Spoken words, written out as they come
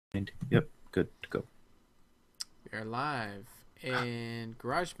Yep, good to go. We are live and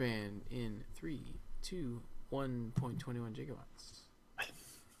GarageBand in 3, 2, 1.21 gigawatts.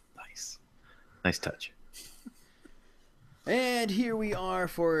 Nice. Nice touch. And here we are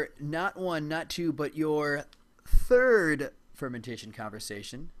for not one, not two, but your third fermentation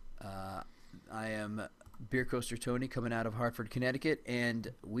conversation. I am Beer Coaster Tony coming out of Hartford, Connecticut,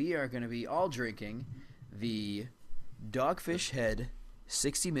 and we are going to be all drinking the Dogfish Head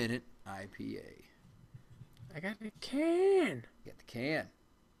 60-minute IPA. I got a can. Get the can.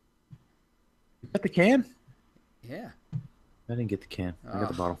 You got the can? Yeah. I didn't get the can. I got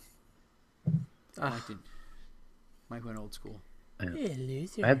the bottle. Mike went old school. I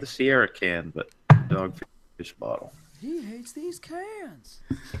had the Sierra can, but Dogfish bottle. He hates these cans.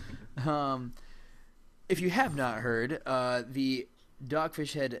 If you have not heard, the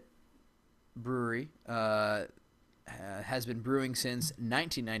Dogfish Head Brewery has been brewing since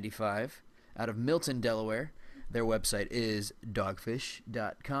 1995 out of Milton, Delaware. Their website is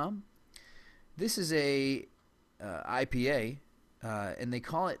dogfish.com. This is a IPA, and they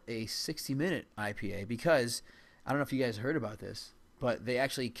call it a 60-minute IPA because, I don't know if you guys heard about this, but they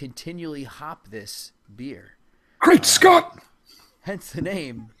actually continually hop this beer. Great Scott! Hence the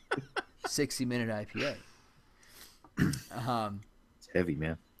name 60-minute IPA. It's heavy,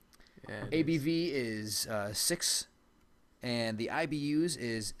 man. Yeah, ABV is 6, and the IBUs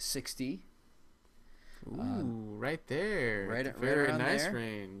is 60. Ooh, right there. right Very around nice there.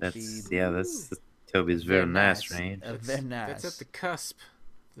 range. That's Toby's very nice range. Very nice. That's at the cusp.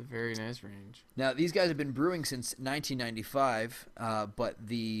 The very nice range. Now, these guys have been brewing since 1995, but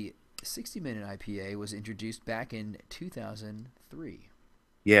the 60-minute IPA was introduced back in 2003.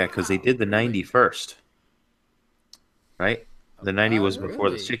 Yeah, because they did the 90 first. Right? The 90 was before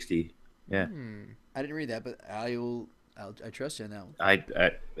the really? 60. Yeah. I didn't read that, but I trust you on that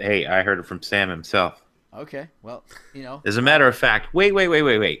one. Hey, I heard it from Sam himself. Okay, well, As a matter of fact, wait.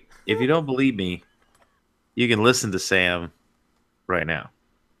 If you don't believe me, you can listen to Sam right now.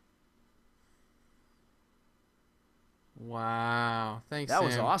 Wow. Thanks, that Sam.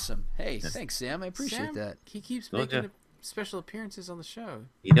 was awesome. Hey, thanks, Sam. I appreciate Sam, that. He keeps Told making ya. special appearances on the show.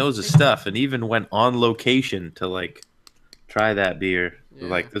 He knows his stuff and even went on location to try that beer.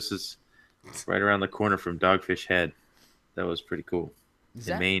 Yeah. This is right around the corner from Dogfish Head. That was pretty cool.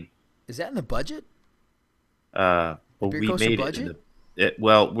 In Maine. Is that in the budget? Well, Beer we Coaster made budget?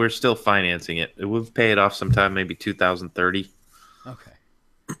 well, we're still financing it. We'll pay it off sometime, maybe 2030. Okay.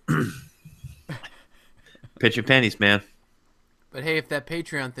 Pitch your pennies, man. But hey, if that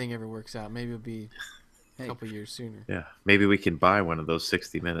Patreon thing ever works out, maybe it'll be a couple years sooner. Yeah, maybe we can buy one of those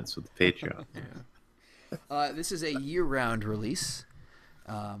 60 minutes with the Patreon. Yeah. This is a year-round release,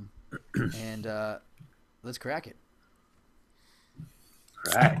 and let's crack it.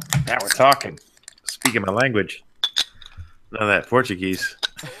 All right, now we're talking. Speaking my language. None of that Portuguese.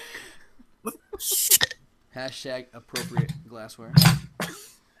 Hashtag appropriate glassware.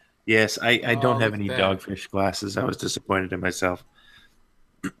 Yes, I don't have look any at that. Dogfish glasses. I was disappointed in myself.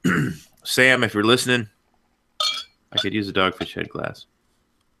 Sam, if you're listening, I could use a Dogfish Head glass.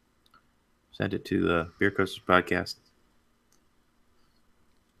 Send it to the Beer Coasters podcast.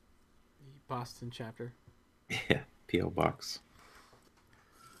 Boston chapter. Yeah, P.O. Box.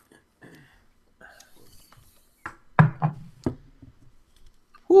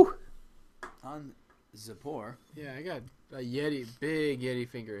 Whew. On Zapor. Yeah, I got a big Yeti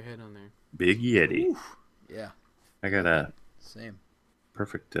finger head on there. Big Yeti. Oof. Yeah, I got a same.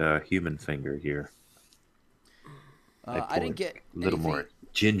 perfect human finger here. I didn't poured get a little anything- more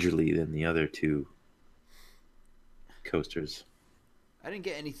gingerly than the other two coasters. I didn't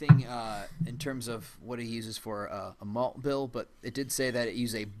get anything in terms of what it uses for a malt bill, but it did say that it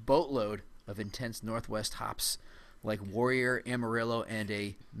used a boatload of intense Northwest hops like Warrior, Amarillo, and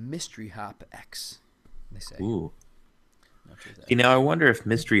a Mystery Hop X. They say. Ooh. Not sure that. I wonder if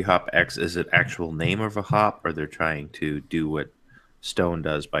Mystery Hop X is an actual name of a hop, or they're trying to do what Stone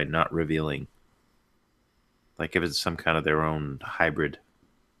does by not revealing. Like if it's some kind of their own hybrid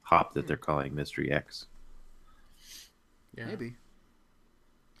hop that they're calling Mystery X. Yeah. Maybe.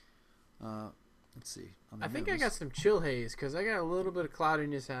 Let's see. On the I think I nose. got some chill haze because I got a little bit of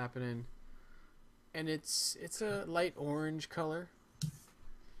cloudiness happening, and it's a light orange color.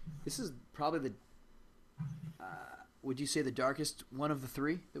 This is probably the. Would you say the darkest one of the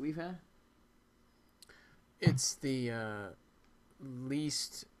three that we've had? It's the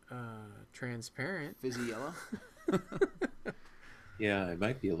least transparent. Fizzy yellow. Yeah, it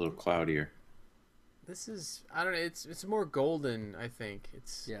might be a little cloudier. This is I don't know. It's more golden. I think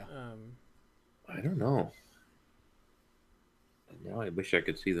it's Yeah. I don't know. Now I wish I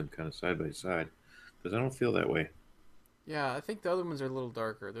could see them kind of side by side because I don't feel that way. Yeah, I think the other ones are a little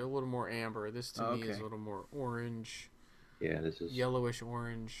darker. They're a little more amber. This to Oh, me is a okay. little more orange, Yeah, this is yellowish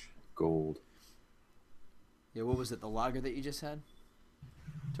orange. gold. Yeah, what was it? The lager that you just had,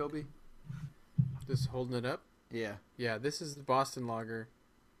 Toby? Just holding it up. Yeah. Yeah, this is the Boston Lager,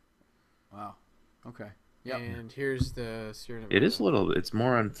 Wow. Okay. Yep. and here's the Sierra It is Nevada. a little. It's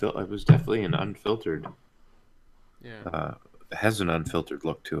more unfiltered. It was definitely an unfiltered. Yeah. Uh, has an unfiltered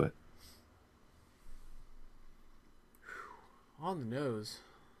look to it. On the nose.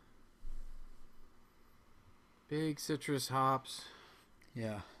 Big citrus hops.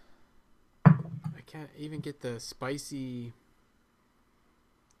 Yeah. I can't even get the spicy,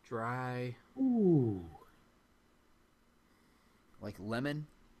 dry. Ooh. Like lemon.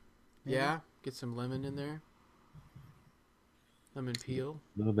 Maybe? Yeah, get some lemon in there. Lemon peel.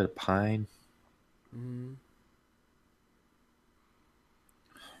 A little bit of pine. Mm-hmm.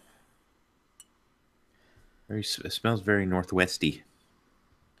 Very. It smells very northwesty.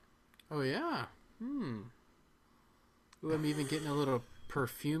 Oh yeah. Ooh, I'm even getting a little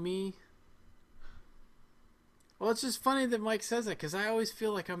perfumey. Well, it's just funny that Mike says that because I always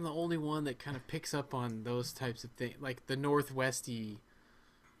feel like I'm the only one that kind of picks up on those types of things, like the northwesty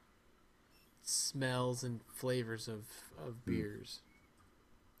smells and flavors of beers.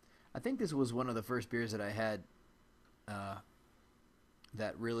 I think this was one of the first beers that I had uh,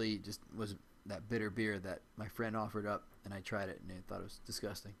 that really just was that bitter beer that my friend offered up, and I tried it, and I thought it was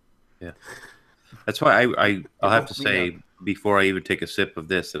disgusting. Yeah. That's why I'll have to woke me up. say before I even take a sip of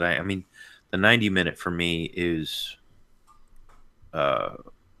this that I mean the 90 minute for me is uh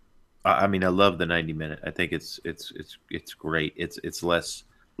I mean I love the 90 minute. I think it's great. It's less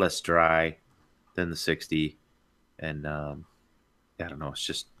dry than the 60 and I don't know, it's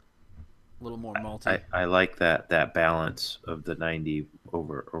just A little more malty, I like that balance of the 90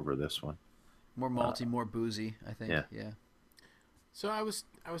 over this one. more boozy. I think. Yeah. Yeah. So I was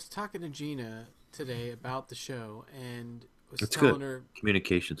talking to Gina today about the show and was It's telling good. her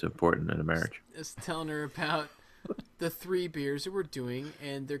Communication's important in a marriage. was telling her about the three beers that we're doing,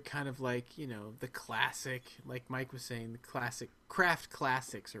 and they're kind of like the classic, like Mike was saying, the classic craft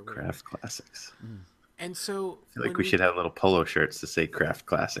classics or whatever. Craft classics. And so I feel like when we should have little polo shirts to say craft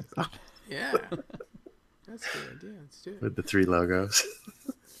classics yeah, that's a good idea. Let's do it. with the three logos.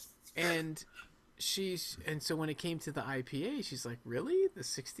 And so when it came to the IPA, she's like, "Really? The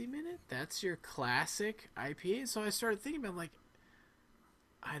 60-minute? That's your classic IPA?" So I started thinking about like,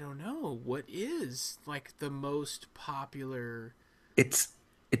 I don't know, what is like the most popular It's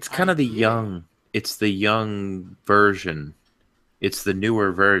kind of IPA? it's the young version. It's the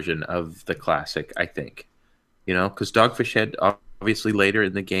newer version of the classic, I think. You know, because Dogfish Head obviously later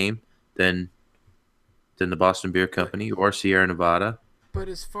in the game than the Boston Beer But Company or Sierra Nevada. but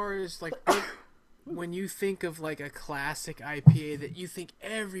as far as like when you think of like a classic IPA that you think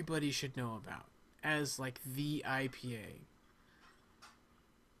everybody should know about as like the IPA,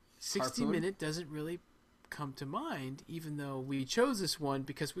 60 Harpoon. minute doesn't really come to mind, even though we chose this one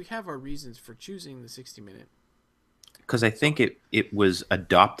because we have our reasons for choosing the 60-minute. Because I think it was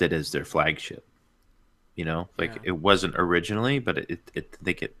adopted as their flagship. You know, like Yeah. it wasn't originally, but I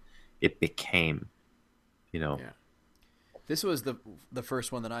think it became. You know, Yeah. This was the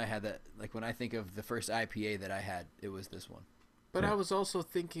first one that I had that like when I think of the first IPA that I had, it was this one. But Yeah. I was also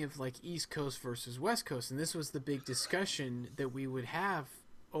thinking of like East Coast versus West Coast, and this was the big discussion that we would have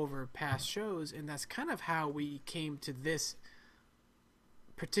over past shows, and that's kind of how we came to this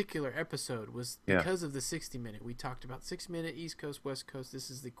particular episode was Yeah. because of the 60-minute. We talked about 6-minute East Coast, West Coast. This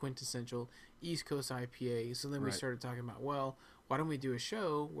is the quintessential East Coast IPA. So then we Right. started talking about, well, why don't we do a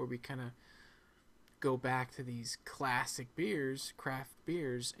show where we kind of go back to these classic beers, craft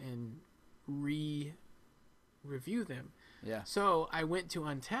beers, and review them. Yeah. So I went to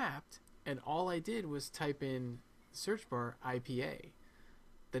Untapped, and all I did was type in search bar IPA.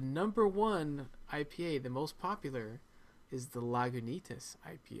 The number one IPA, the most popular, is the Lagunitas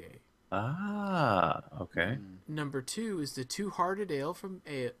IPA. Okay. Number two is the Two Hearted Ale from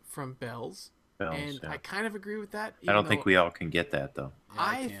Bell's, Bells, and yeah. I kind of agree with that. I Even don't think though we all can get that though. Yeah,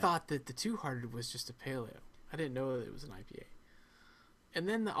 I I can't. thought that the Two Hearted was just a pale ale. I didn't know that it was an IPA. And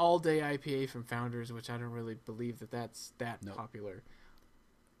then the All Day IPA from Founders, which I don't really believe that that's that Nope. popular.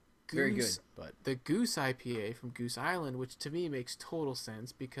 Very good, but The Goose IPA from Goose Island, which to me makes total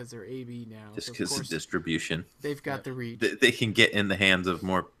sense because they're AB now. Just So of because of course distribution, they've got Yep. the reach. they can get in the hands of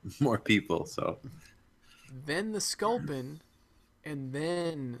more people. So Then the Sculpin, and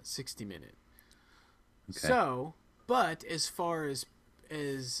then 60-minute. Okay. So, but as far as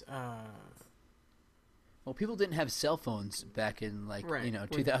Well, people didn't have cell phones back in Right.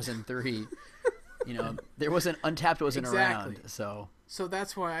 2003. There wasn't Untapped wasn't Exactly. around, so So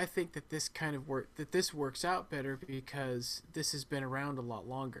that's why I think that this works out better because this has been around a lot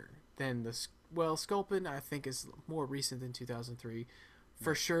longer than Sculpin. I think is more recent than 2003,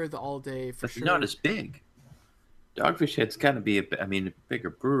 for sure. The All Day for But they're not sure. as big. Dogfish Head's got to be a bigger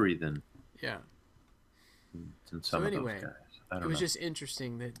brewery Yeah. than So some of those anyway, guys. I it don't was know. just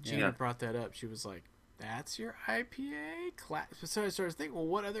interesting that Gina Yeah. brought that up. She was like, "That's your IPA." So I started thinking, well,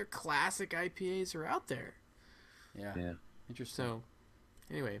 what other classic IPAs are out there? yeah, Yeah. interesting. So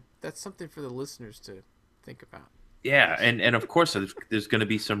anyway, that's something for the listeners to think about. Yeah, and of course there's going to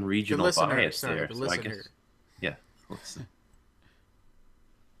be some The regional listener, bias sorry, there. the So I listener. guess, yeah. Listen.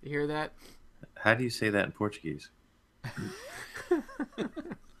 You hear that? How do you say that in Portuguese?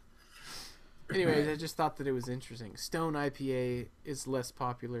 Anyways, I just thought that it was interesting. Stone IPA is less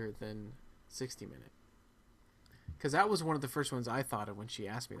popular than 60 Minute. Because that was one of the first ones I thought of when she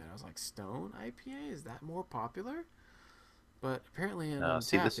asked me that. I was like, Stone IPA? Is that more popular? But apparently in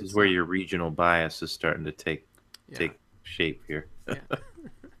See, Untapped, this is it's where not. your regional bias is starting to take Yeah. shape here. Yeah.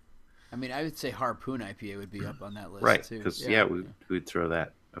 I mean, I would say Harpoon IPA would be up on that list Right, too. because Yeah. we'd throw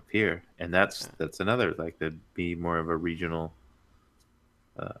that up here, and that's another like that'd be more of a regional,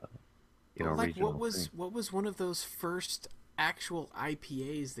 uh, But like, regional thing. what was one of those first actual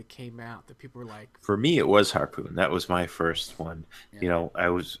IPAs that came out that people were like, For me, it was Harpoon. That was my first one. Yeah. I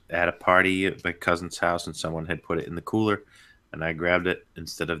was at a party at my cousin's house, and someone had put it in the cooler, and I grabbed it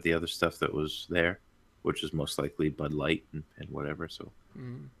instead of the other stuff that was there, which is most likely Bud Light and whatever. So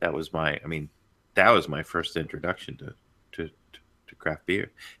mm, that was my first introduction to craft beer,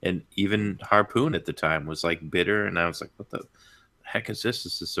 and even Harpoon at the time was like bitter, and I was like, what the heck is this?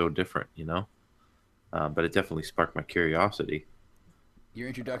 This is so different. But it definitely sparked my curiosity. Your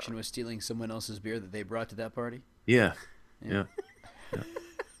introduction was stealing someone else's beer that they brought to that party. Yeah, Yeah. yeah,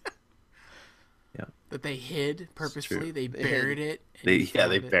 yeah. that they hid purposefully? true. They They buried hid. it. And They you they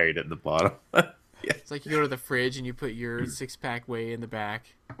found it. buried it in the bottom. Yeah, It's like you go to the fridge and you put your 6-pack way in the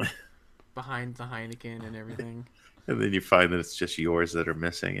back, behind the Heineken and everything. and then you find that it's just yours that are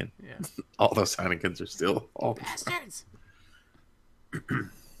missing, and Yeah. all those Heinekens are still all. Bastards. All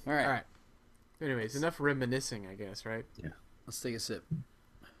right. All right. Anyways, enough reminiscing, I guess, right? Let's take a sip.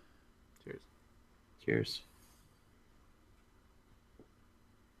 Cheers. Cheers.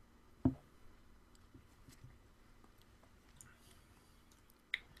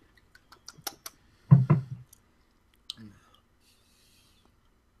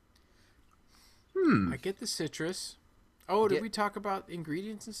 I get the citrus. Oh, did Get- we talk about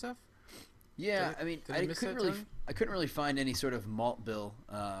ingredients and stuff? Yeah, Did I- I mean, did I miss couldn't that, really, Tony? I couldn't really find any sort of malt bill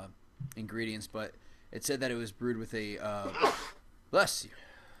ingredients, but it said that it was brewed with a bless you,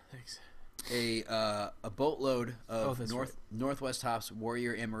 Thanks. a boatload Oh, of that's Northwest hops,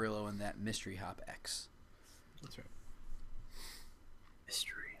 Warrior Amarillo, and that mystery hop X. That's right.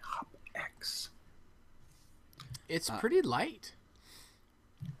 Mystery Hop X. It's pretty light,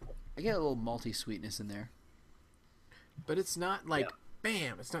 I get a little malty sweetness in there. but it's not like Yeah.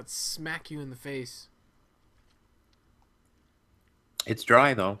 bam. It's not smack you in the face. It's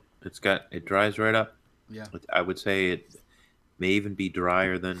dry though. It dries right up. Yeah, I would say it may even be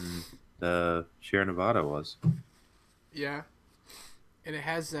drier than the Sierra Nevada was. Yeah, and it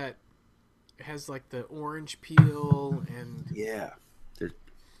has that. It has like the orange peel and Yeah.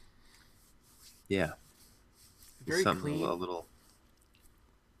 Yeah. very Something clean. a little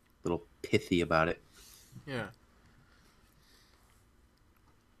pithy about it. Yeah.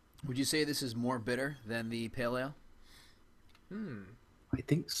 would you say this is more bitter than the pale ale? I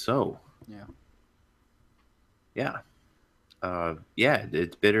think so. Yeah, Yeah. Yeah,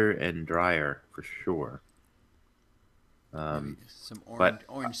 it's bitter and drier for sure. maybe some but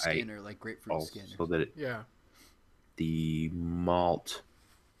orange I skin or like grapefruit skin. Also that Yeah. the malt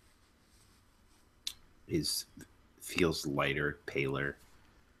feels lighter, paler,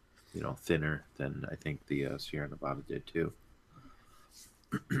 thinner than I think the Sierra Nevada did too.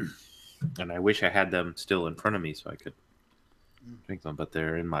 And I wish I had them still in front of me so I could drink them, but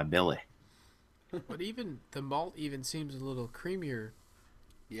they're in my belly. But even the malt even seems a little creamier.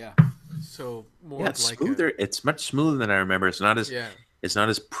 Yeah, So more Yeah, of it's like smoother. It's much smoother than I remember. It's not as Yeah. it's not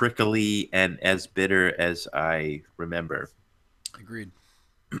as prickly and as bitter as I remember. agreed.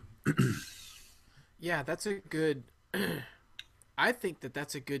 Yeah, that's a good. I think that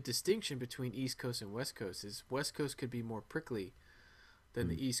that's a good distinction between East Coast and West Coast. Is West Coast could be more prickly than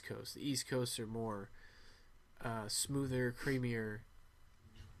the East Coast. The East Coast are more smoother, creamier.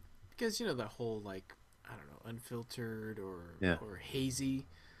 Because the whole like I don't know, unfiltered or Yeah. or hazy.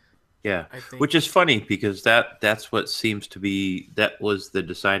 Yeah, I think. which is funny because that's what seems to be that was the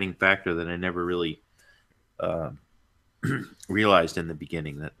deciding factor that I never really uh, realized in the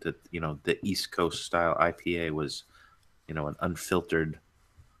beginning that the East Coast style IPA was an unfiltered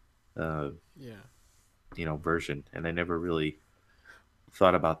uh, Yeah. version, and I never really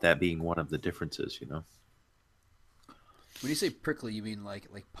thought about that being one of the differences. When you say prickly, you mean like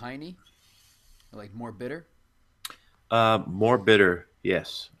piney, or like more bitter? More bitter,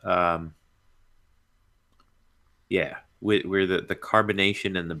 yes. Yeah, where the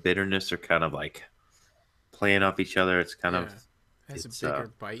carbonation and the bitterness are kind of like playing off each other. It's kind of Yeah. Has a it's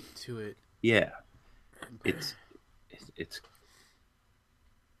bigger bite to it. yeah, it's it's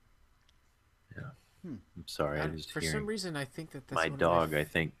yeah. Hmm. I'm sorry, I'm just For some hearing reason, I think that's my one of my. dog. I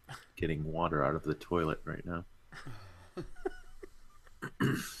think getting water out of the toilet right now.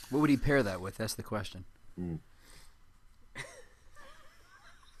 What would he pair that with? That's the question. Mm.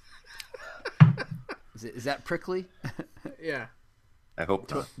 Is that prickly? Yeah. I hope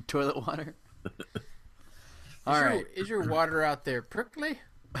not. Toilet water? All right. Is your water out there prickly?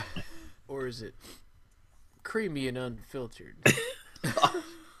 Or is it creamy and unfiltered?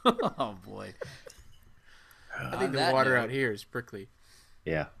 Oh, boy. I think the water out here is prickly.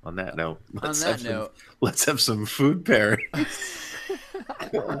 Yeah. On that note, On that note, let's have some food pairing.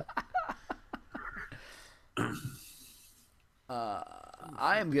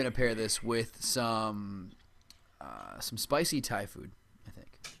 I am going to pair this with some spicy Thai food, I think.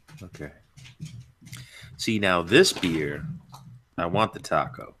 Okay. See, now this beer, I want the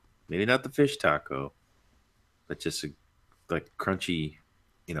taco. Maybe not the fish taco, but just like crunchy,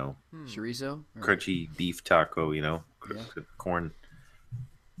 Chorizo? Or- crunchy beef taco, Yeah. corn,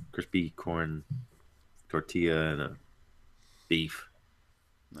 crispy corn tortilla and a beef.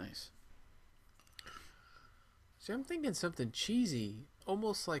 Nice. See, I'm thinking something cheesy,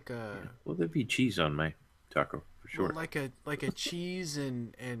 almost like a Well, there'd be cheese on my taco for sure. well, like a cheese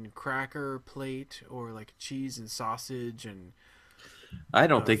and cracker plate, or like cheese and sausage and I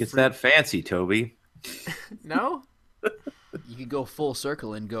don't think it's fruit. that fancy, Toby. No. You could go full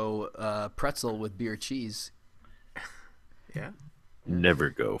circle and go pretzel with beer cheese. Yeah. Never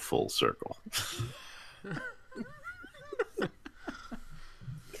go full circle.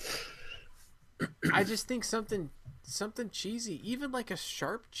 I just think something cheesy, even like a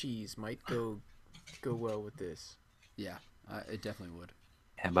sharp cheese, might go well with this. Yeah, it definitely would.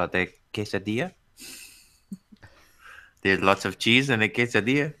 How about that quesadilla? There's lots of cheese in a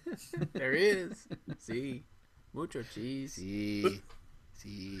quesadilla. There is. See, mucho cheese. See.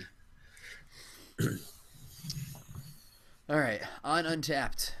 All right, on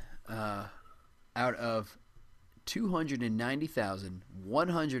Untapped, out of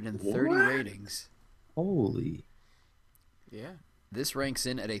 290,130 What? ratings, Holy. Yeah. this ranks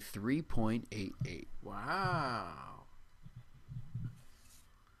in at a 3.88. Wow.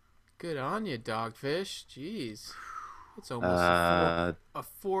 Good on you, Dogfish. Jeez. It's almost a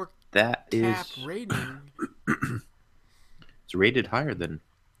four That cap is rating. it's rated higher than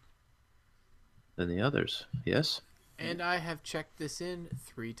the others. Yes. And I have checked this in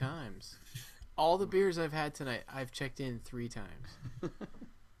 3 times. All the beers I've had tonight, I've checked in 3 times.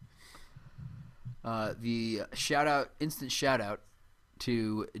 The instant shout out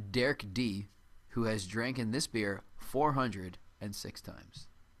to Derek D, who has drank in this beer 406 times.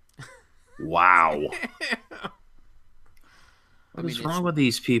 Wow. I What is mean, wrong with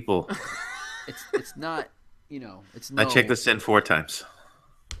these people? It's not, it's no. I checked this in 4 times.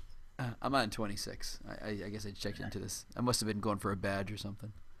 I'm on 26. I guess I checked into this. I must have been going for a badge or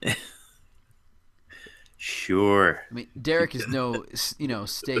something. Sure. I mean, Derek is no,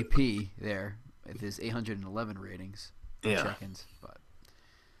 stay P there with his 811 ratings, Yeah. check-ins. But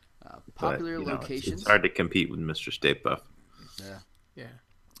popular But, locations. It's hard to compete with Mr. Stay Puft.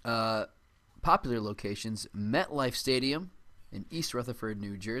 Yeah. Popular locations: MetLife Stadium in East Rutherford,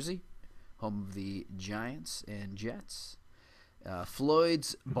 New Jersey, home of the Giants and Jets.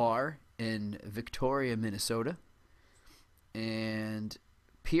 Floyd's Bar in Victoria, Minnesota, and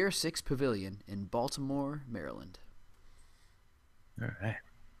Pier 6 Pavilion in Baltimore, Maryland. All right.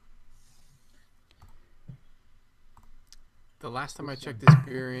 The last time I checked this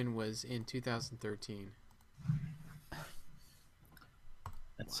beer in was in 2013.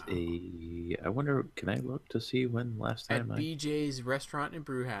 That's I wonder, can I look to see when last At time BJ's Restaurant and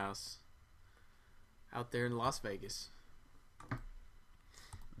Brew House out there in Las Vegas.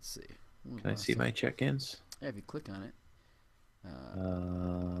 Let's see. Can I see my check-ins? Yeah, if you click on it.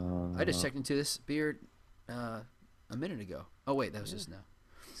 I just checked into this beer a minute ago. Oh wait, that was just now.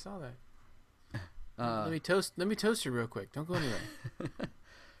 I saw that. Let me toast you real quick. Don't go anywhere.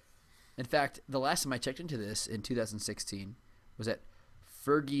 In fact, the last time I checked into this in 2016 was at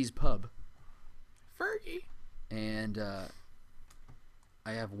Fergie's Pub. Fergie. And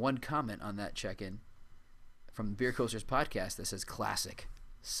I have one comment on that check-in from the Beer Coasters podcast that says classic,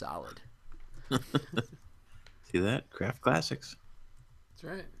 solid. See that? Craft classics. That's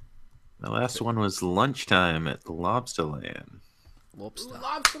right. The last one was lunchtime at the Lobster Land. Lobster. Ooh,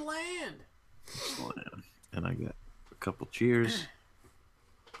 Lobster Land. And I got a couple cheers.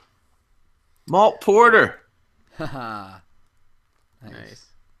 Malt porter. Haha. Nice.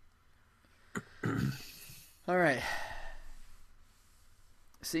 All right.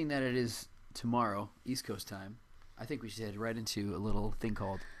 Seeing that it is tomorrow, East Coast time, I think we should head right into a little thing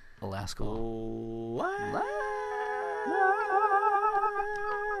called Alaska. Let's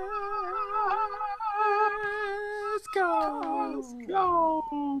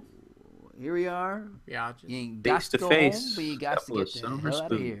go. Here we are. Yeah, You ain't Face got to to go face. home, but you got to get the hell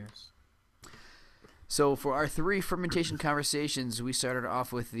out of here. So for our 3 fermentation conversations, we started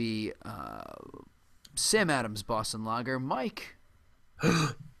off with the Sam Adams Boston Lager. Mike,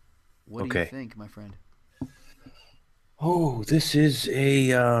 what do you think, my friend? Oh, this is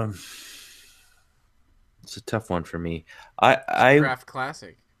a it's a tough one for me. I Craft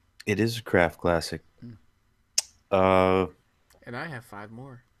classic. It is a craft classic. And I have 5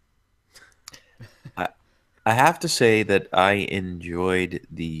 more. I have to say that I enjoyed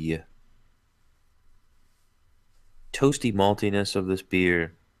the toasty maltiness of this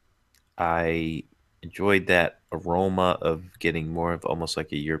beer. I enjoyed that aroma of getting more of almost like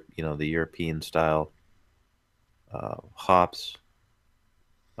the European style hops.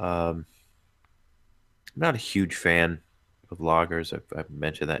 I'm not a huge fan of lagers. I've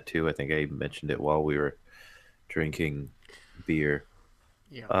mentioned that too. I think I mentioned it while we were drinking beer.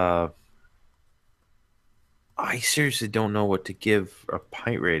 Yeah. I seriously don't know what to give a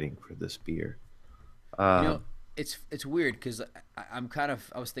pint rating for this beer. It's weird because I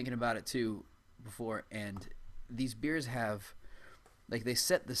was thinking about it too before, and these beers have, like, they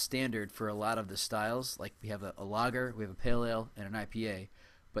set the standard for a lot of the styles. Like, we have a lager, we have a pale ale, and an IPA,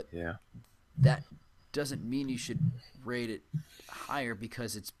 but that doesn't mean you should rate it higher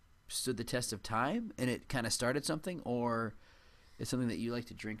because it's stood the test of time and it kind of started something, or it's something that you like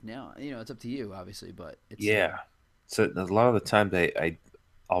to drink now. It's up to you, obviously, but it's So a lot of the times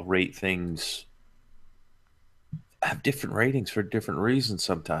I'll rate things, have different ratings for different reasons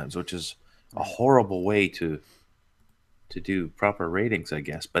sometimes, which is a horrible way to do proper ratings, I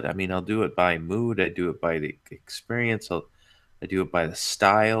guess. But I mean, I'll do it by mood. I do it by the experience. I do it by the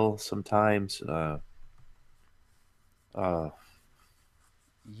style sometimes.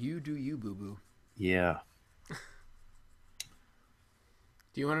 You do you, boo-boo. Yeah.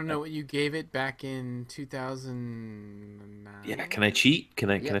 Do you want to know what you gave it back in 2009? Yeah. Can I cheat? Can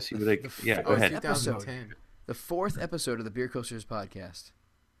I see what I? Yeah. Go ahead. 2010. The 4th episode of the Beer Coasters podcast.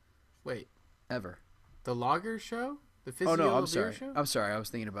 Wait, Ever. the lager show? The Physio Oh, no, I'm beer sorry. show? I'm sorry. I was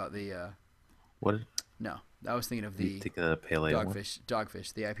thinking about the... What? No, I was thinking of You the thinking of the pale ale?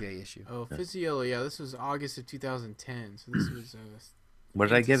 Dogfish, the IPA issue. Oh, Physio. Yeah, this was August of 2010. So this was What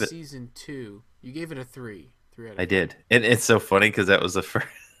did I give it? season 2. You gave it a 3. 3 out of I 5. did, and it's so funny because that was the first.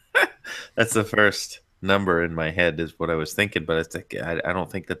 That's the first number in my head is what I was thinking, but it's like I don't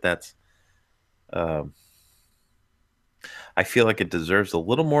think that's. I feel like it deserves a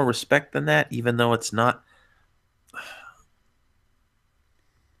little more respect than that, even though it's not.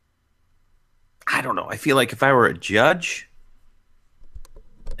 I don't know. I feel like if I were a judge,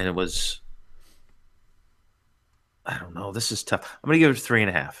 and it was. I don't know. This is tough. I'm gonna give it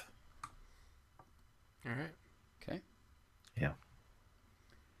 3.5. All right. Okay. Yeah.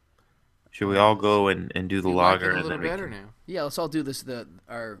 Should we all go and do the You like lager it a and little then we better can... now. Yeah, let's all do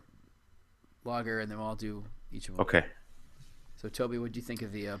our lager, and then we'll all do each of them. Okay. So, Toby, what do you think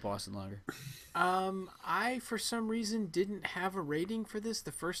of the Boston Lager? I for some reason didn't have a rating for this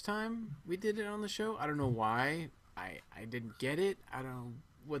the first time we did it on the show. I don't know why. I didn't get it. I don't know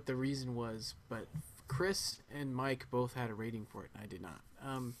what the reason was, but Chris and Mike both had a rating for it, and I did not.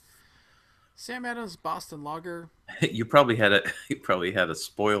 Sam Adams Boston Lager. You probably had a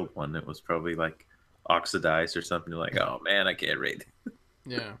spoiled one that was probably like oxidized or something. You're like, oh man, I can't rate it.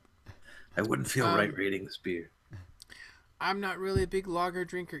 Yeah. I wouldn't feel right rating this beer. I'm not really a big lager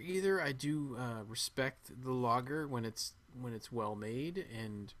drinker either. I do respect the lager when it's well made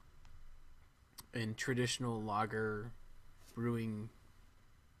and traditional lager brewing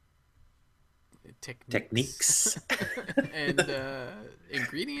techniques. And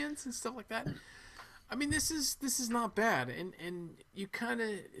ingredients and stuff like that. I mean, this is not bad, and you kind of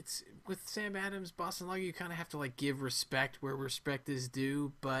it's with Sam Adams Boston Lager. You kind of have to like give respect where respect is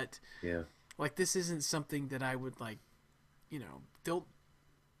due, but Yeah. like this isn't something that I would like. Don't.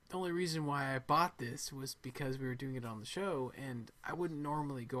 The only reason why I bought this was because we were doing it on the show, and I wouldn't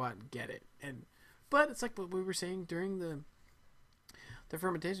normally go out and get it. But it's like what we were saying during the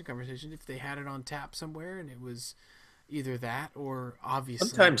fermentation conversation. If they had it on tap somewhere, and it was either that or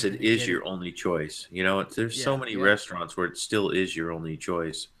obviously I'm Sometimes going it to is get it. your only choice. You know, there's so Yeah. many Yeah. restaurants where it still is your only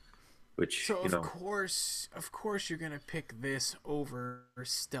choice, which, So you know, of course, you're gonna pick this over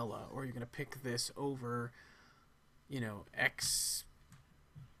Stella, or you're gonna pick this over, X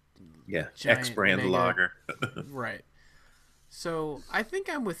yeah, X giant brand mega. lager. Right. So I think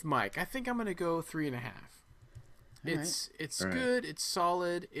I'm with Mike. I think I'm gonna go 3.5. All right. It's All right. good. It's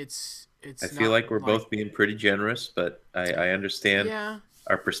solid. I It's feel not like we're like, both being pretty generous, but I understand yeah,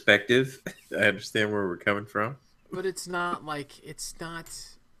 our perspective. I understand where we're coming from. but it's not like it's not.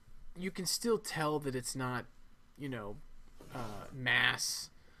 You can still tell that it's not, you know, mass.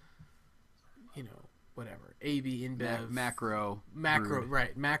 Whatever. AB InBev Macro macro, brewed.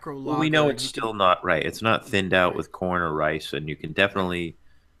 right? Macro Well, we know lager, and it's you can, still not right. It's not thinned out right, with corn or rice, and you can right, definitely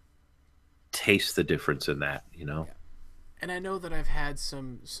taste the difference in that, you know? Yeah. and I know that I've had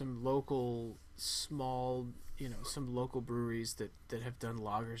some local small, some local breweries that have done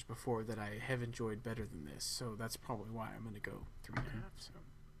lagers before that I have enjoyed better than this. So that's probably why I'm going to go 3.5. So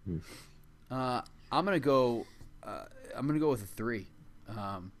Hmm. Uh, I'm gonna go. I'm gonna go with a 3.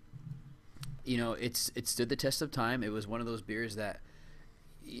 Um, it stood the test of time. It was one of those beers that,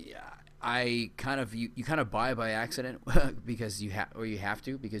 yeah, I kind of you kind of buy by accident because you have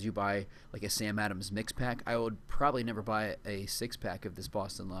to because you buy like a Sam Adams mix pack. I would probably never buy a 6 pack of this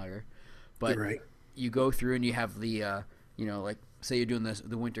Boston Lager, You're but right. you go through and you have the like say you're doing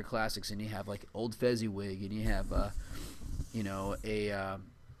the winter classics and you have like Old Fezziwig and you have a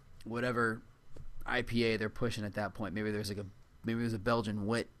whatever IPA they're pushing at that point. Maybe there's a Belgian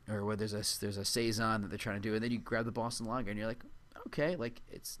wit or where there's a saison that they're trying to do, and then you grab the Boston Lager and you're like, okay, like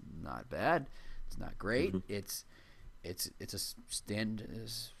it's not bad, it's not great, Hmm. it's a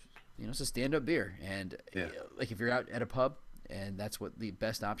it's a stand up beer, and Yeah. like if you're out at a pub and that's what the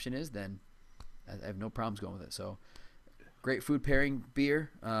best option is, then I have no problems going with it. So great food pairing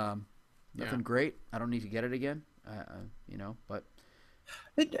beer. yeah, Nothing great. I don't need to get it again. But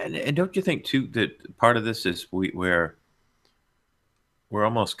And don't you think too that part of this is we're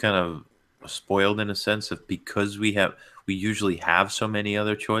almost kind of spoiled in a sense of because we usually have so many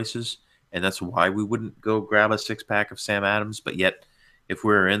other choices, and that's why we wouldn't go grab a 6 pack of Sam Adams. But yet, if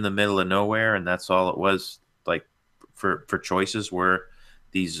we're in the middle of nowhere and that's all it was, like for choices were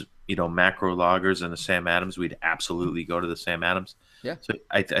these macro loggers and the Sam Adams, we'd absolutely go to the Sam Adams. yeah, So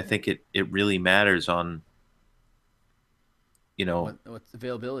I think it really matters on you know what's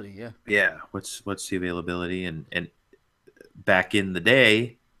availability? Yeah, yeah what's the availability and back in the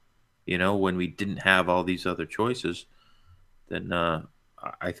day, when we didn't have all these other choices, then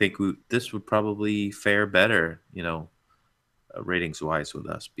I think this would probably fare better, ratings wise with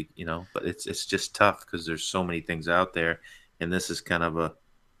us, but it's just tough because there's so many things out there, and this is kind of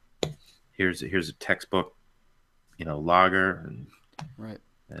here's a textbook, lager right.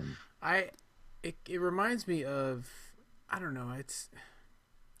 and I it reminds me of, I don't know, it's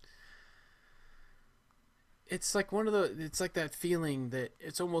like it's like that feeling that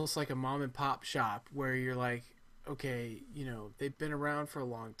it's almost like a mom and pop shop where you're like, okay, they've been around for a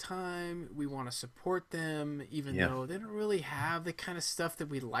long time, we want to support them even yeah, though they don't really have the kind of stuff that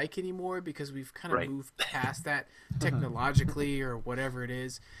we like anymore because we've kind of right, moved past that technologically or whatever it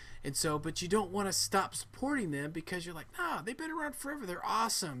is. And so, but you don't want to stop supporting them because you're like, nah, they've been around forever, they're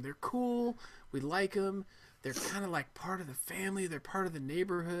awesome, they're cool, we like them, they're kind of like part of the family, they're part of the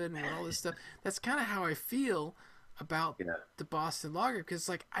neighborhood and all this stuff. That's kind of how I feel about yeah, the Boston Lager, because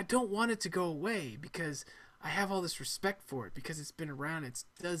like I don't want it to go away because I have all this respect for it because it's been around.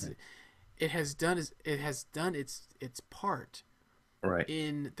 It has done its part right,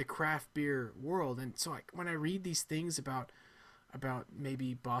 in the craft beer world. And so like when I read these things about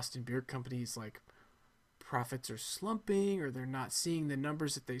maybe Boston beer companies like profits are slumping or they're not seeing the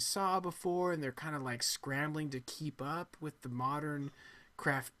numbers that they saw before and they're kind of like scrambling to keep up with the modern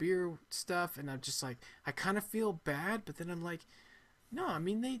craft beer stuff, and I'm just like, I kind of feel bad, but then I'm like, no, I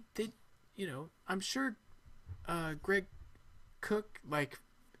mean they I'm sure Greg Cook like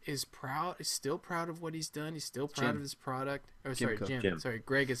is still proud of what he's done, he's still proud of Jim his product. Oh, Jim sorry, Cook. Jim, Jim, sorry,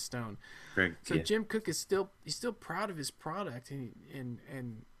 Greg is Stone. Greg, So yeah, Jim Cook is still proud of his product,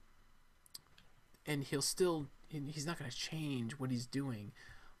 and he'll still, he's not going to change what he's doing,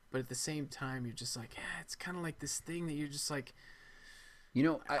 but at the same time, you're just like, yeah, it's kind of like this thing that you're just like, You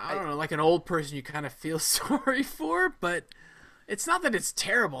know, I don't know, like an old person you kind of feel sorry for, but it's not that it's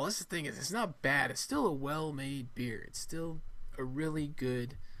terrible. That's the thing is, it's not bad. It's still a well-made beer. It's still a really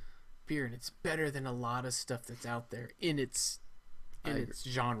good beer, and it's better than a lot of stuff that's out there in its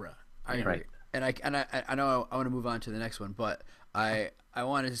genre. I You know? agree. Right. I know I want to move on to the next one, but I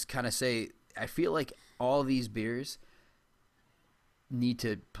want to just kind of say I feel like all these beers need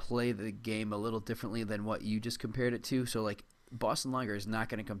to play the game a little differently than what you just compared it to. So like Boston Lager is not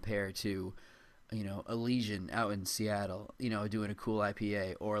going to compare to Elysian out in Seattle, doing a cool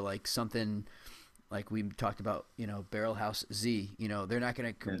IPA, or like something like we talked about, Barrel House Z. Yeah. They're not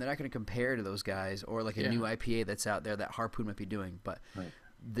gonna compare to those guys, or like a Yeah. new IPA that's out there that Harpoon might be doing. But Right.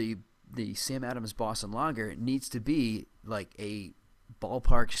 the Sam Adams Boston Lager needs to be like a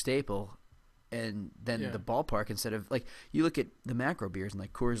ballpark staple, and then Yeah. the ballpark, instead of like, you look at the macro beers and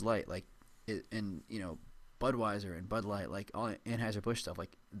like Coors Light, like and Budweiser and Bud Light, like all Anheuser-Busch stuff,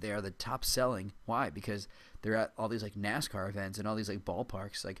 like they are the top selling. Why? Because they're at all these like NASCAR events and all these like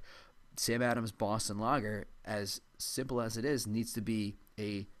ballparks. Like Sam Adams Boston Lager, as simple as it is, needs to be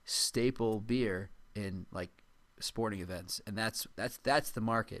a staple beer in like sporting events, and that's the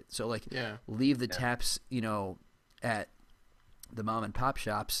market. So like, Yeah. leave the Yeah. taps, at the mom and pop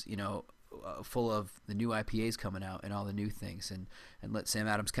shops, full of the new IPAs coming out and all the new things, and let Sam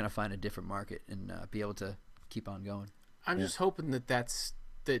Adams kind of find a different market and be able to keep on going. I'm Yeah. just hoping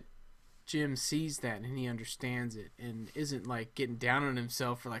that Jim sees that and he understands it and isn't like getting down on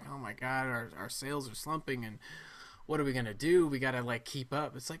himself for like, oh my god, our sales are slumping and what are we gonna do? We gotta like keep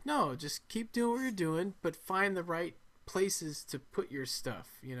up. It's like, no, just keep doing what you're doing, but find the right places to put your stuff,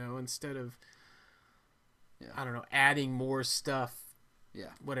 instead of, Yeah. I don't know, adding more stuff,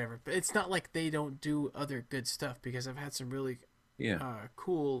 Yeah. whatever. But it's not like they don't do other good stuff, because I've had some really Yeah.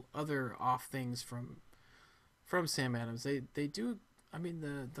 cool other off things from Sam Adams. They do. I mean,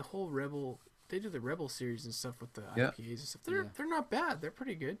 the whole Rebel. They do the Rebel series and stuff with the Yeah. IPAs and stuff. They're Yeah. they're not bad. They're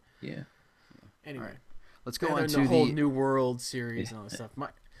pretty good. Yeah. Anyway, All right. Let's go and on then to the whole the. New World series and all that stuff.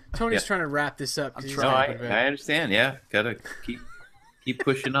 Tony's Yeah. trying to wrap this up I'm because he's No, trying. got I, to go to I bed. understand. Yeah. Gotta keep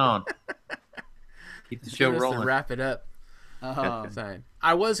pushing on. Keep the He show wants to rolling. wrap it up. Fine.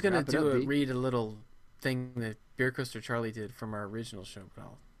 I was gonna Wrap it up, B. read a little thing that Beer Coaster Charlie did from our original show, but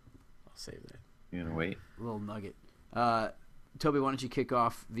I'll save that. You gonna wait? Little nugget. Toby, why don't you kick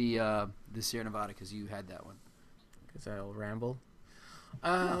off the Sierra Nevada, because you had that one. Because I'll ramble.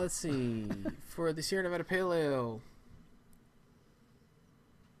 Let's see. For the Sierra Nevada Pale Ale,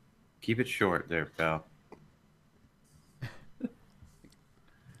 Keep it short, there, pal.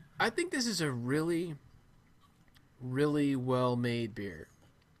 I think this is a really, really well made beer.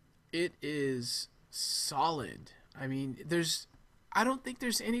 It is solid. I mean, I don't think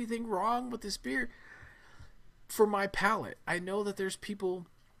there's anything wrong with this beer for my palate. I know that there's people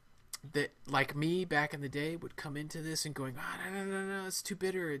that, like me back in the day, would come into this and going, no, it's too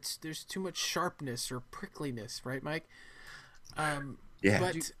bitter. There's too much sharpness or prickliness, right, Mike? Yeah.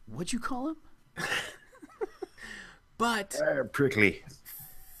 But What'd you call him? but Prickly.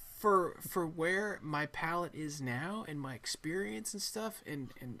 for where my palate is now and my experience and stuff,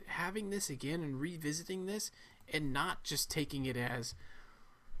 and having this again and revisiting this and not just taking it as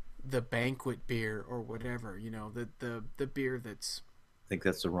the banquet beer or whatever, the beer that's, I think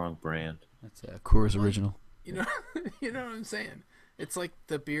that's the wrong brand. That's a Coors Original. you know you know what I'm saying. It's like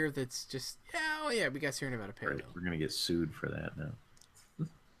the beer that's just, we got Sierra Nevada Pale Ale. Right. We're gonna get sued for that now.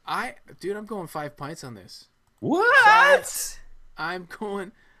 I'm going 5 pints on this. What? I'm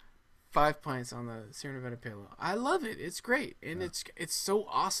going 5 pints on the Sierra Nevada Pale Ale. I love it. It's great, and it's so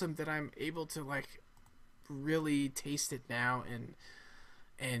awesome that I'm able to like really taste it now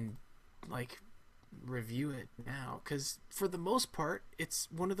and like review it now, because for the most part it's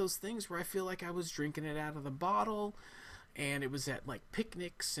one of those things where I feel like I was drinking it out of the bottle, and it was at like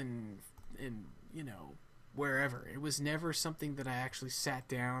picnics and wherever. It was never something that I actually sat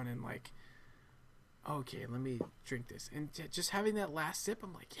down and like, okay, let me drink this. And just having that last sip,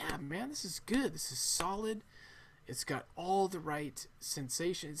 I'm like, yeah, man, this is good. This is solid. It's got all the right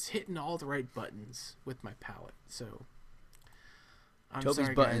sensations. It's hitting all the right buttons with my palate. So, I'm Toby's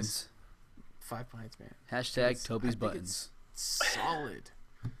sorry, buttons. guys. 5 pints, man. Hashtag It's- Toby's I think buttons. it's solid.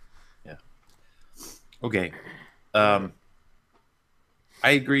 Okay. I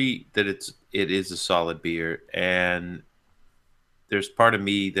agree that it is a solid beer, and there's part of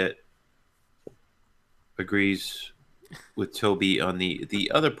me that agrees with Toby on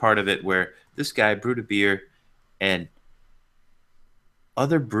the other part of it, where this guy brewed a beer and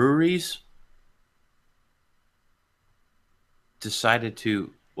other breweries decided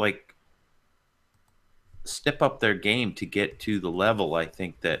to like step up their game to get to the level I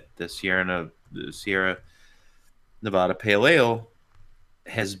think that the Sierra Nevada Pale Ale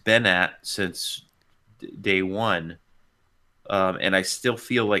has been at since day one. And I still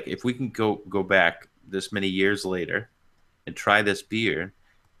feel like if we can go back this many years later and try this beer,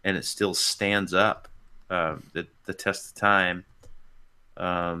 and it still stands up, the test of time,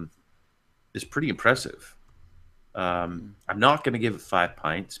 um, is pretty impressive. I'm not going to give it 5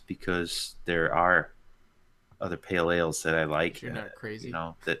 pints because there are other pale ales that I like. You're not crazy.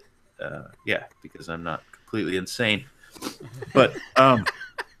 Yeah, because I'm not completely insane. But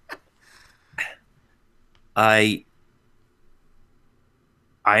I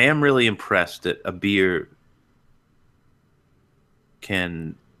am really impressed that a beer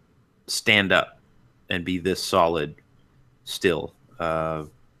can stand up and be this solid still. And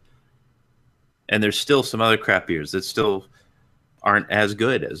there's still some other crap beers that still aren't as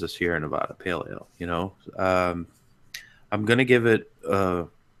good as a Sierra Nevada Pale Ale. I'm gonna give it a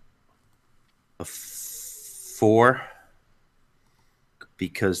 4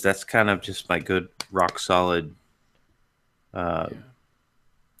 because that's kind of just my good rock solid Yeah.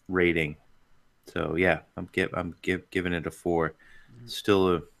 rating. So yeah, I'm giving it a 4.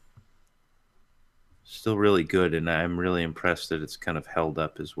 Still really good, and I'm really impressed that it's kind of held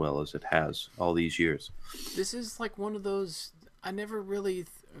up as well as it has all these years. This is like one of those I never really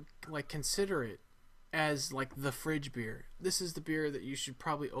like consider it as like the fridge beer. This is the beer that you should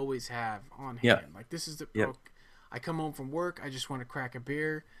probably always have on hand. Yeah. Like this is the Yeah. I come home from work, I just want to crack a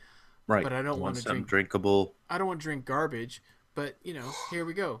beer, Right. but I don't You want to something drink drinkable. I don't want to drink garbage, but here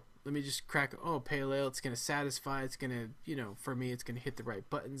we go. Let me just crack pale ale. It's going to satisfy. It's going to, for me, it's going to hit the right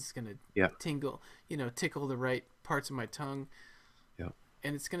buttons. It's going to tingle, tickle the right parts of my tongue. Yeah.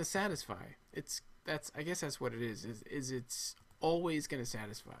 And it's going to satisfy. I guess that's what it is it's always going to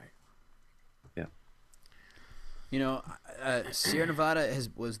satisfy. Yeah. Sierra Nevada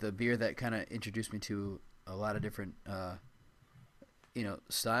was the beer that kind of introduced me to a lot of different,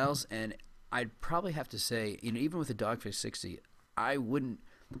 styles. And I'd probably have to say, even with the Dogfish 60, I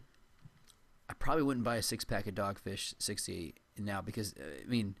probably wouldn't buy a 6-pack of Dogfish 60 now because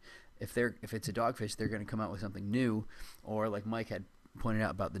if it's a Dogfish, they're going to come out with something new, or like Mike had pointed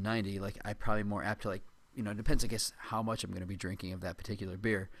out about the 90. Like I probably more apt to it depends I guess how much I'm going to be drinking of that particular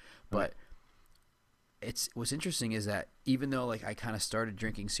beer, but what's interesting is that even though like I kind of started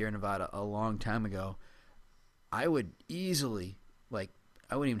drinking Sierra Nevada a long time ago, I would easily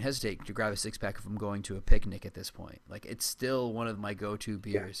I wouldn't even hesitate to grab a 6-pack if I'm going to a picnic at this point. Like it's still one of my go-to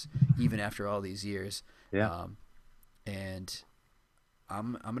beers, even after all these years. Yeah. And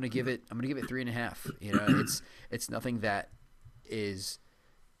I'm gonna give it 3.5. It's nothing that is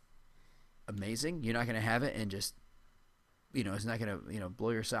amazing. You're not gonna have it and just it's not gonna blow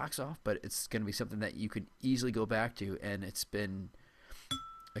your socks off, but it's gonna be something that you could easily go back to, and it's been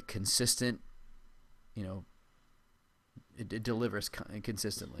a consistent It delivers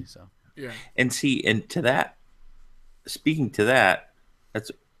consistently. So yeah, and speaking to that,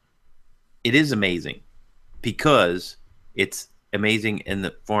 it is amazing because it's amazing in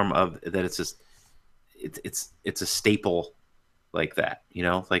the form of that it's a staple like that.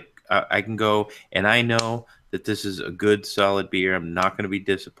 Like I can go and I know that this is a good solid beer. I'm not going to be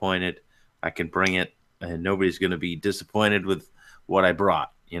disappointed. I can bring it, and nobody's going to be disappointed with what I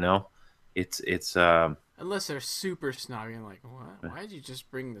brought. It's unless they're super snobby and like, what? Why did you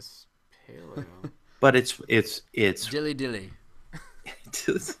just bring this pale ale? but it's dilly dilly.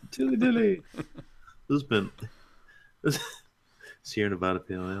 dilly. This has been Sierra Nevada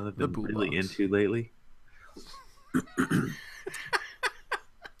Pale Ale I've The been Boo really Box. into lately.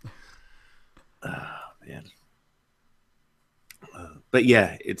 Oh man. But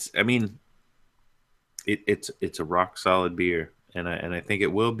yeah, it's a rock solid beer, and I think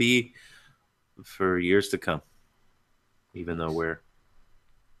it will be for years to come. Even though we're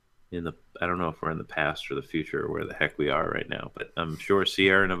I don't know if we're in the past or the future or where the heck we are right now, but I'm sure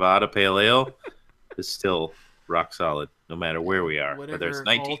Sierra Nevada Pale Ale is still rock solid no matter where we are, whether it's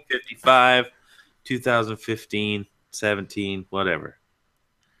 1955, 2015, 17, whatever.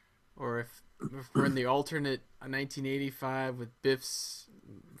 Or if we're in the alternate 1985 with Biff's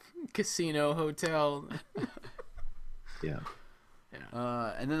Casino Hotel. Yeah.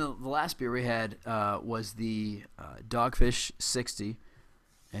 And then the last beer we had was the Dogfish 60,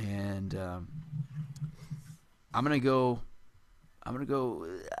 and I'm gonna go.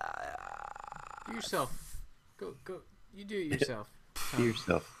 Do yourself. Go. You do it yourself. Do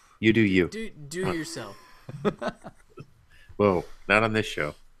yourself. You do you. Do yourself. Whoa, not on this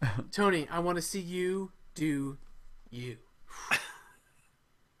show. Tony, I want to see you do you.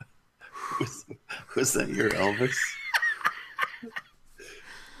 Was that your Elvis?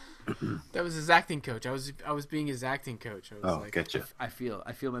 That was his acting coach. I was being his acting coach. I was Oh, like, gotcha. I feel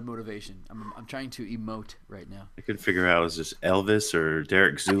my motivation. I'm trying to emote right now. I couldn't figure out was this Elvis or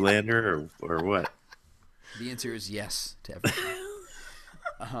Derek Zoolander or what? The answer is yes to everything.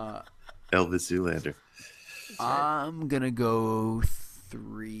 Elvis Zoolander. right. I'm gonna go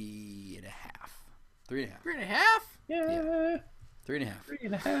 3.5. 3.5. 3.5. Yeah, 3.5.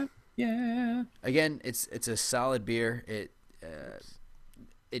 3.5. Yeah. Again, it's a solid beer. It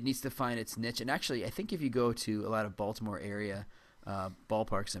needs to find its niche. And actually, I think if you go to a lot of Baltimore area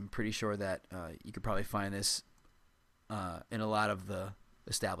ballparks, I'm pretty sure that you could probably find this in a lot of the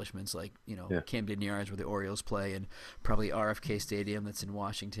establishments, like Camden Yards where the Orioles play, and probably RFK Stadium that's in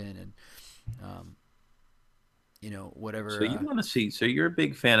Washington, and whatever. So you want to see? So you're a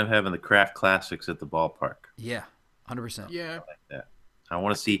big fan of having the craft classics at the ballpark. Yeah, 100%. Yeah. Like that. I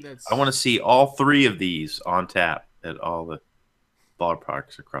want to see. That's- I want to see all three of these on tap at all the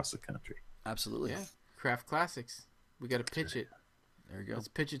ballparks across the country. Absolutely. Yeah. Craft Classics. We got to pitch it. There you go. Let's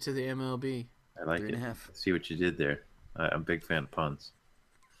pitch it to the MLB. I like it. 3.5. See what you did there. I'm a big fan of puns.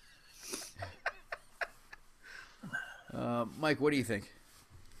 Mike, what do you think?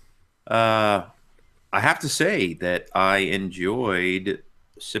 I have to say that I enjoyed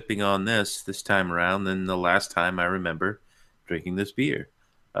sipping on this time around than the last time I remember drinking this beer.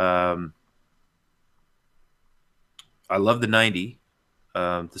 I love the 90.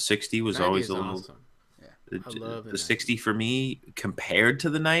 The 60 was 90 always is a little. awesome. I love The the 60 for me compared to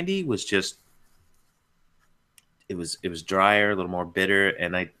the 90 was just. It was drier, a little more bitter,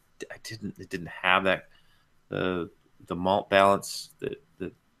 and it didn't have that the malt balance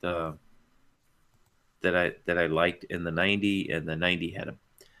that I liked in the 90, and the 90 had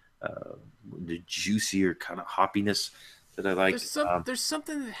the juicier kind of hoppiness that I liked. There's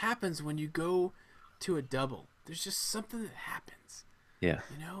something that happens when you go to a double. There's just something that happens. Yeah.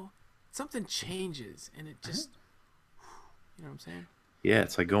 Something changes, and it just, you know what I'm saying? Yeah,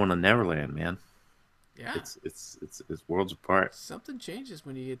 it's like going to Neverland, man. Yeah. It's worlds apart. Something changes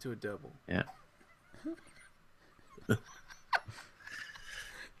when you get to a double. Yeah.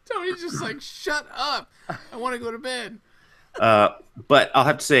 Tony's just like, shut up. I want to go to bed. But I'll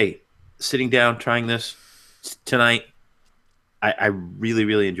have to say, sitting down, trying this tonight, I really,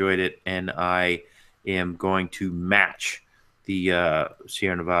 really enjoyed it, and I am going to match the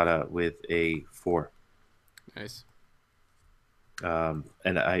Sierra Nevada with a 4. Nice. And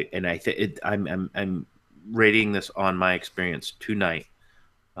I'm rating this on my experience tonight,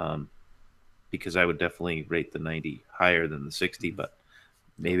 because I would definitely rate the 90 higher than the 60, but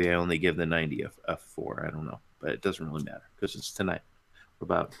maybe I only give the 90 a 4. I don't know, but it doesn't really matter because it's tonight. We're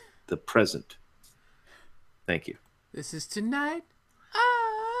about the present. Thank you. This is tonight.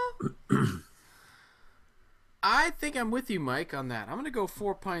 I think I'm with you, Mike, on that. I'm going to go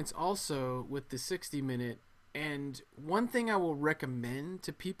 4 pints also with the 60-minute. And one thing I will recommend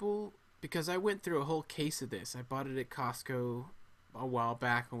to people, because I went through a whole case of this. I bought it at Costco a while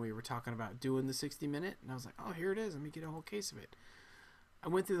back when we were talking about doing the 60-minute. And I was like, oh, here it is. Let me get a whole case of it. I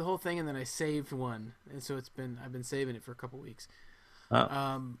went through the whole thing, and then I saved one. And so I've been saving it for a couple weeks.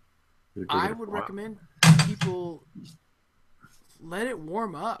 I would recommend people let it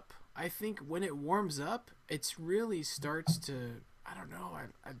warm up. I think when it warms up, it really starts to, I don't know,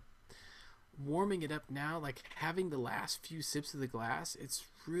 I warming it up now, like having the last few sips of the glass, it's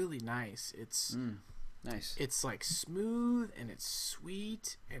really nice. It's nice. It's like smooth, and it's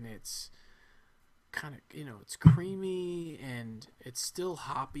sweet, and it's kind of, it's creamy, and it's still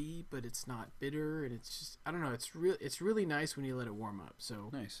hoppy, but it's not bitter, and it's just, I don't know, it's really nice when you let it warm up. So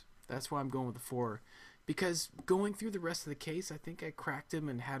Nice. that's why I'm going with the 4, because going through the rest of the case, I think I cracked him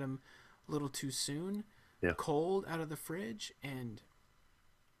and had him a little too soon, cold out of the fridge, and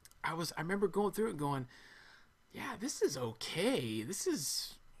I remember going through it going, yeah, this is okay. This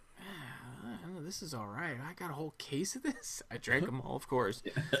is, I don't know, this is all right. I got a whole case of this. I drank them all, of course.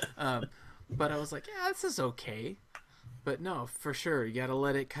 But I was like, yeah, this is okay. But no, for sure, you got to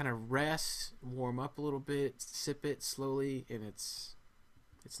let it kind of rest, warm up a little bit, sip it slowly, and it's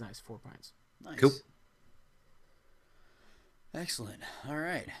nice. 4 pints. Nice. Cool. Excellent. All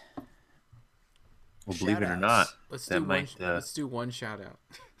right. Well, believe it or Shout-outs. not, Let's do one shout out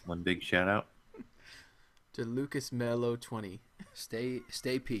one big shout out. to Lucas Mello 20 Stay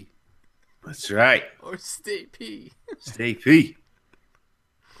P. That's right. or Stay P. Stay P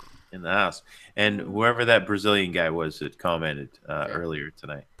in the house. And whoever that Brazilian guy was that commented earlier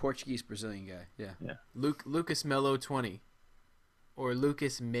tonight. Portuguese Brazilian guy. Yeah. Lucas Mello 20 or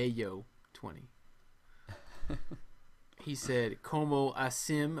Lucas Mayo 20. he said, "Como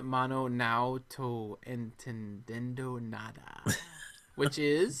asim mano now to entendendo nada," which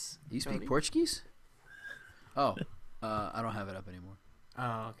is. Do you speak Tony? Portuguese? Oh, I don't have it up anymore.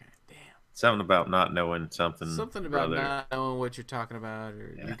 Oh, okay. Damn. Something about not knowing something. Something about brother. not knowing what you're talking about,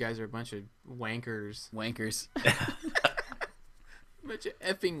 or Yeah. you guys are a bunch of wankers. Wankers. A bunch of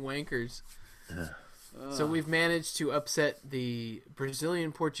effing wankers. So we've managed to upset the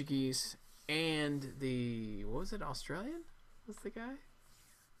Brazilian Portuguese and the Australian? Was the guy?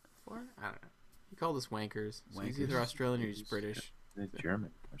 Or I don't know. He called us wankers. So he's either Wankers. Australian or he's British.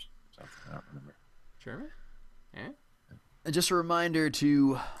 German or something. I don't remember. German? Yeah. And just a reminder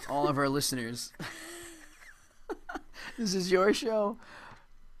to all of our listeners, this is your show.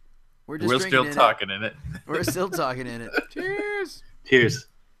 We're We're drinking still in talking in it. We're still talking in it. Cheers. Cheers.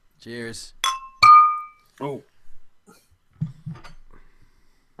 Cheers. Oh.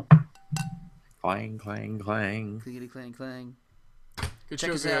 Clang, clang, clang. Clickety clang clang. Good Check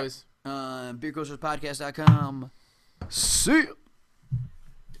show, us out. guys. BeerCoastersPodcast.com. See ya.